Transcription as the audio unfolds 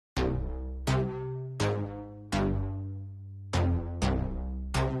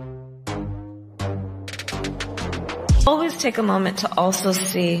Always take a moment to also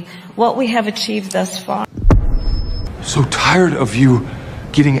see what we have achieved thus far. So tired of you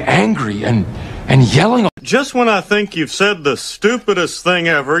getting angry and yelling. Just when I think you've said the stupidest thing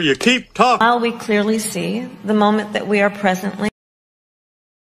ever, you keep talking. While we clearly see the moment that we are presently.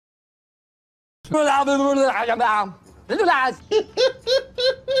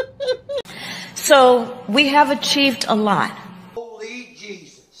 So we have achieved a lot. Holy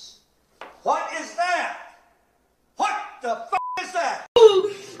Jesus. What is that? What the f*** is that?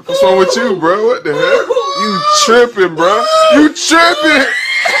 What's wrong with you, bro? What the heck? You tripping, bro. You tripping.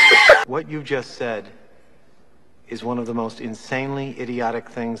 What you just said is one of the most insanely idiotic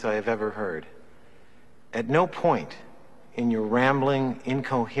things I have ever heard. At no point in your rambling,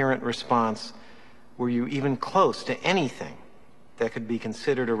 incoherent response were you even close to anything that could be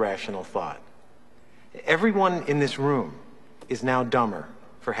considered a rational thought. Everyone in this room is now dumber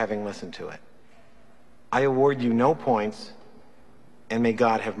for having listened to it. I award you no points, and may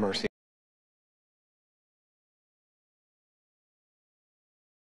God have mercy.